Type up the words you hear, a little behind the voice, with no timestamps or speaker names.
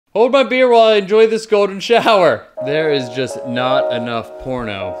Hold my beer while I enjoy this golden shower. There is just not enough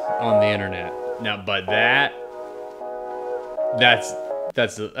porno on the internet. Now, but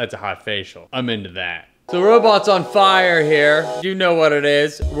that's a hot facial. I'm into that. So Robot's on fire here. You know what it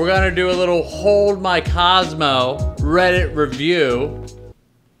is. We're gonna do a little Hold My Cosmo Reddit review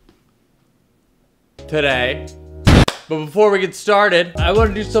today. But before we get started, I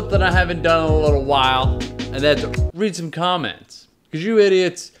wanna do something I haven't done in a little while, and that's read some comments. Because you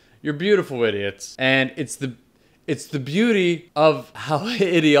idiots, you're beautiful idiots. And it's the beauty of how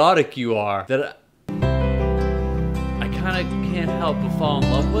idiotic you are that I kinda can't help but fall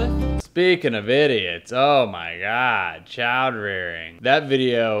in love with. Speaking of idiots, oh my God, child rearing. That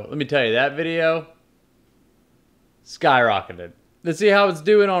video, let me tell you, that video skyrocketed. Let's see how it's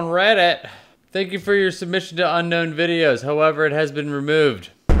doing on Reddit. Thank you for your submission to unknown videos. However, it has been removed.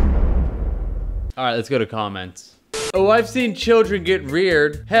 All right, let's go to comments. Oh, I've seen children get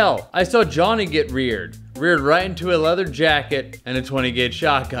reared. Hell, I saw Johnny get reared. Reared right into a leather jacket and a 20 gauge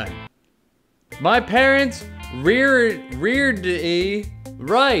shotgun. My parents reared ye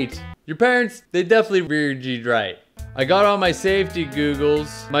right. Your parents, they definitely reared you right. I got all my safety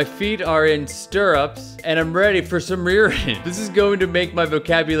googles. My feet are in stirrups and I'm ready for some rearing. This is going to make my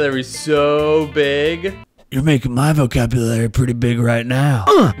vocabulary so big. You're making my vocabulary pretty big right now.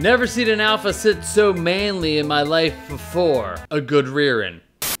 Never seen an alpha sit so manly in my life before. A good rearing.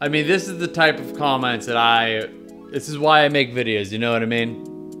 I mean, this is the type of comments that this is why I make videos, you know what I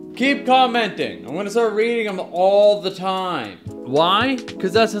mean? Keep commenting. I'm gonna start reading them all the time. Why?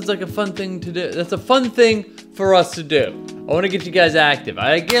 Because that sounds like a fun thing to do. That's a fun thing for us to do. I wanna get you guys active.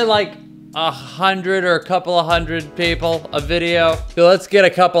 I get like 100 or a couple of hundred people a video. So let's get a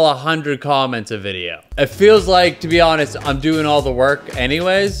couple of hundred comments a video. It feels like, to be honest, I'm doing all the work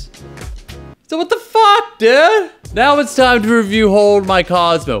anyways. So what the fuck, dude? Now it's time to review Hold My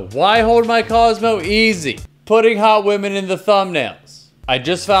Cosmo. Why Hold My Cosmo? Easy. Putting hot women in the thumbnails. I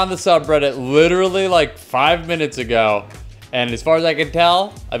just found the subreddit literally like 5 minutes ago. And as far as I can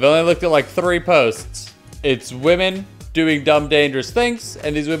tell, I've only looked at like 3 posts. It's women doing dumb, dangerous things,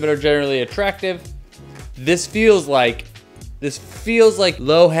 and these women are generally attractive. This feels like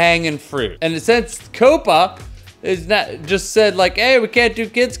low-hanging fruit. And since Copa is not just said like, hey, we can't do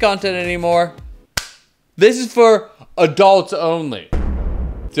kids content anymore. This is for adults only.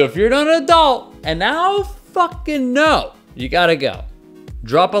 So if you're not an adult, and now fucking no, you gotta go.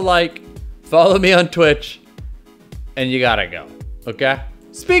 Drop a like, follow me on Twitch, and you gotta go, okay?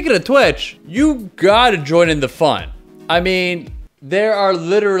 Speaking of Twitch, you gotta join in the fun. I mean, there are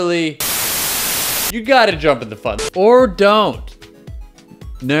literally, you gotta jump in the fun. Or don't.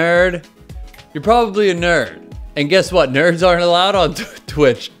 Nerd. You're probably a nerd. And guess what? Nerds aren't allowed on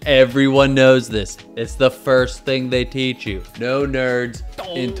Twitch. Everyone knows this. It's the first thing they teach you. No nerds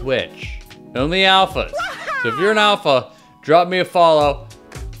in Twitch. Only alphas. So if you're an alpha, drop me a follow.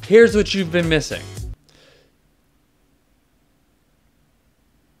 Here's what you've been missing.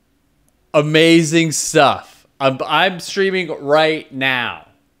 Amazing stuff. I'm streaming right now.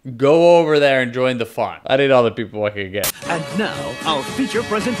 Go over there and join the fun. I need all the people I can get. And now, our feature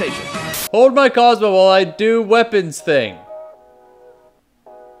presentation. Hold my Cosmo while I do weapons thing.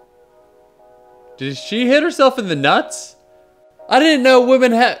 Did she hit herself in the nuts? I didn't know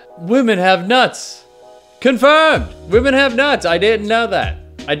women have nuts. Confirmed. Women have nuts. I didn't know that.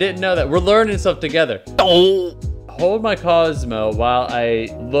 I didn't know that. We're learning stuff together. Hold my Cosmo while I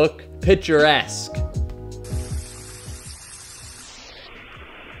look picturesque.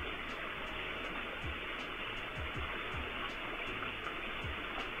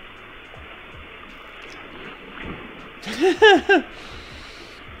 Oh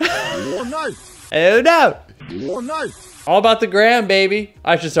no! Oh no! Oh no! All about the gram, baby.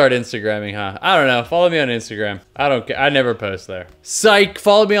 I should start Instagramming, huh? I don't know. Follow me on Instagram. I don't care. I never post there. Psych.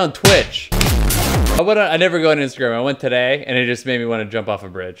 Follow me on Twitch. I never go on Instagram. I went today, and it just made me want to jump off a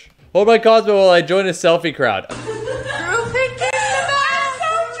bridge. Hold my Cosmo while I join a selfie crowd.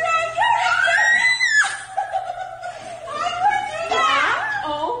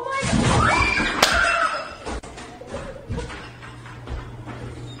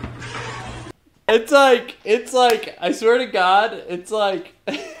 It's like, I swear to God, it's like,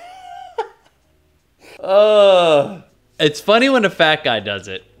 it's funny when a fat guy does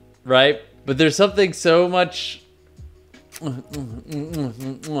it, right? But there's something so much,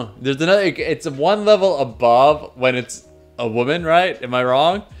 there's another, it's one level above when it's a woman, right? Am I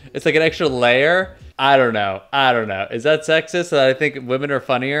wrong? It's like an extra layer. I don't know. Is that sexist that I think women are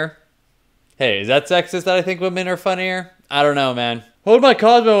funnier? Hey, is that sexist that I think women are funnier? I don't know, man. Hold my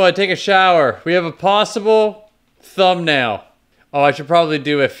Cosmo while I take a shower. We have a possible thumbnail. Oh, I should probably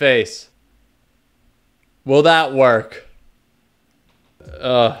do a face. Will that work?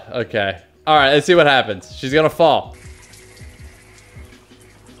 Okay. All right, let's see what happens. She's gonna fall.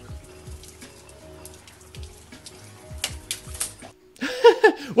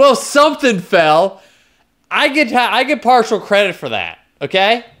 Well, something fell. I get partial credit for that.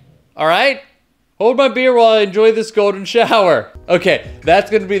 Okay? All right? Hold my beer while I enjoy this golden shower. Okay, that's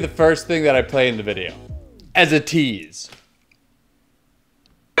gonna be the first thing that I play in the video. As a tease.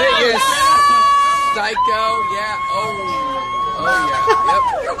 Vegas. Psycho, yeah. Oh yeah.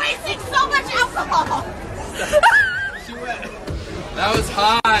 Yep. You're wasting so much alcohol. That was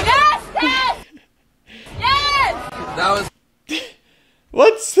hot. Yes, yes, yes. That was.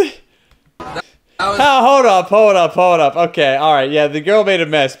 What's the... That was. Oh, hold up. Okay, all right. Yeah, the girl made a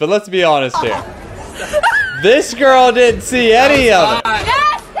mess, but let's be honest here. This girl didn't see any of it.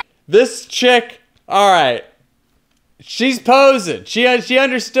 Yes. This chick, all right. She's posing. She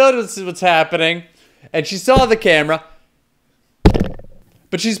understood what's happening, and she saw the camera.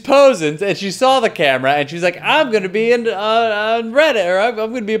 But she's posing, and she saw the camera, and she's like, I'm gonna be on Reddit, or I'm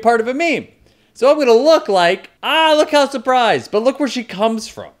gonna be a part of a meme. So I'm gonna look like, look how surprised. But look where she comes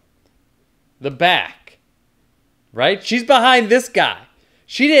from. The back. Right? She's behind this guy.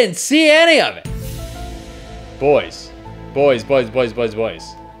 She didn't see any of it. Boys.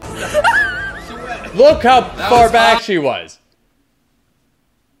 Look how far back she was.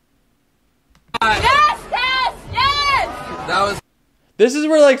 Yes, yes, yes. That was. This is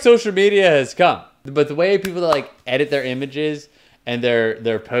where like social media has come. But the way people like edit their images and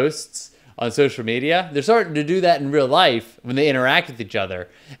their posts on social media, they're starting to do that in real life when they interact with each other.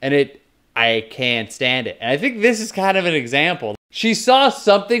 And I can't stand it. And I think this is kind of an example. She saw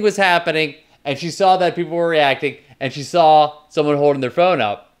something was happening and she saw that people were reacting and she saw someone holding their phone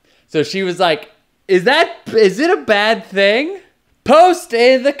up. So she was like, is it a bad thing? Post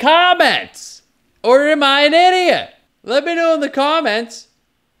in the comments. Or am I an idiot? Let me know in the comments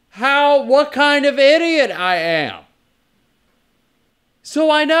what kind of idiot I am.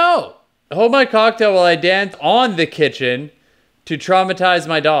 So I know. Hold my cocktail while I dance on the kitchen to traumatize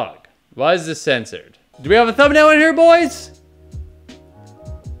my dog. Why is this censored? Do we have a thumbnail in here, boys?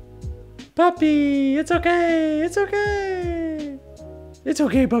 Puppy, it's okay. It's okay. It's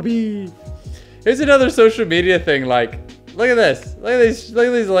okay, puppy. Here's another social media thing. Like, look at this. Look at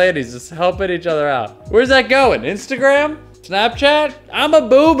these ladies just helping each other out. Where's that going? Instagram? Snapchat? I'm a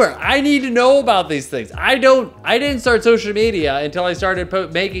boomer. I need to know about these things. I didn't start social media until I started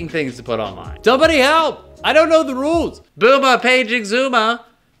making things to put online. Somebody help. I don't know the rules. Boomer paging Zuma.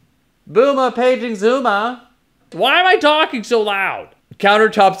 Boomer paging Zuma. Why am I talking so loud?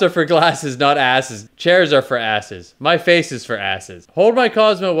 Countertops are for glasses, not asses. Chairs are for asses. My face is for asses. Hold my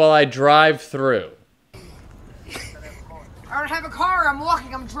Cosmo while I drive through. I don't have a car. I'm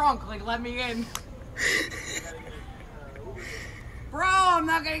walking. I'm drunk. Like, let me in. Bro, I'm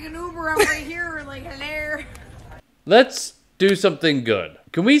not getting an Uber. I'm right here. Like, hello. Let's do something good.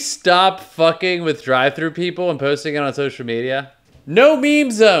 Can we stop fucking with drive-through people and posting it on social media? No meme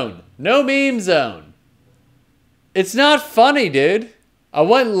zone. No meme zone. It's not funny, dude. I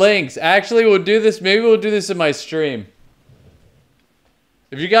want links. Actually, we'll do this. Maybe we'll do this in my stream.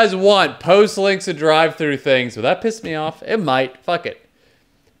 If you guys want, post links to drive-through things. Will that piss me off? It might. Fuck it.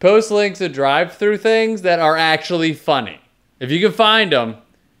 Post links to drive-through things that are actually funny. If you can find them, you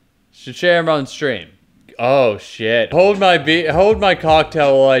should share them on stream. Oh shit. Hold my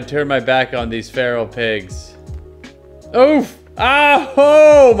cocktail while I turn my back on these feral pigs. Oof.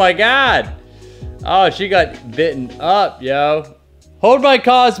 Oh my god. Oh, she got bitten up, yo. Hold my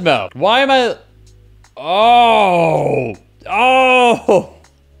Cosmo. Why am I... Oh.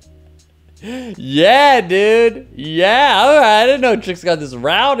 Yeah, dude. Yeah, all right. I didn't know chicks got this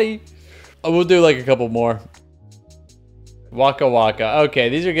rowdy. Oh, we'll do like a couple more. Waka waka. Okay,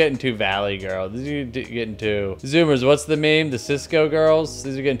 these are getting too Valley girls. These are getting too... Zoomers, what's the meme? The Cisco girls?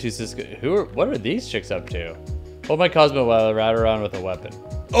 These are getting too Cisco... What are these chicks up to? Hold my Cosmo while I ride around with a weapon.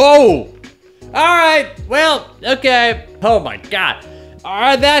 Oh! Alright, well, okay. Oh my god.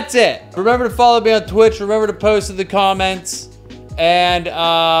 Alright, that's it. Remember to follow me on Twitch. Remember to post in the comments. And,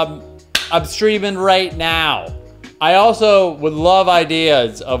 I'm streaming right now. I also would love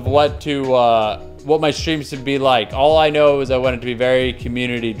ideas of what my streams should be like. All I know is I want it to be very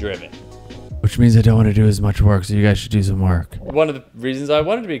community driven. Which means I don't want to do as much work, so you guys should do some work. One of the reasons I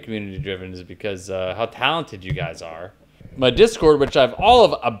wanted to be community driven is because how talented you guys are. My Discord, which I've all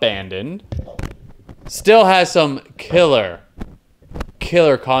of abandoned, still has some killer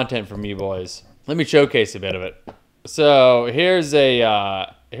content from you boys. Let me showcase a bit of it. So here's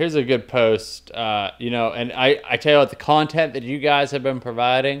a good post. You know, and I tell you what, the content that you guys have been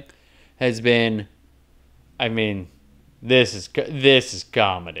providing has been, I mean, this is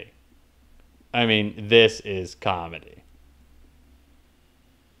comedy. I mean, this is comedy.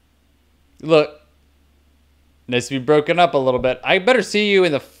 Look, nice to be broken up a little bit. I better see you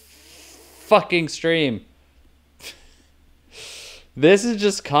in the fucking stream. This is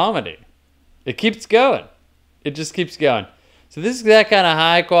just comedy. It keeps going. It just keeps going. So this is that kind of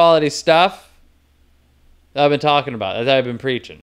high quality stuff that I've been talking about, that I've been preaching.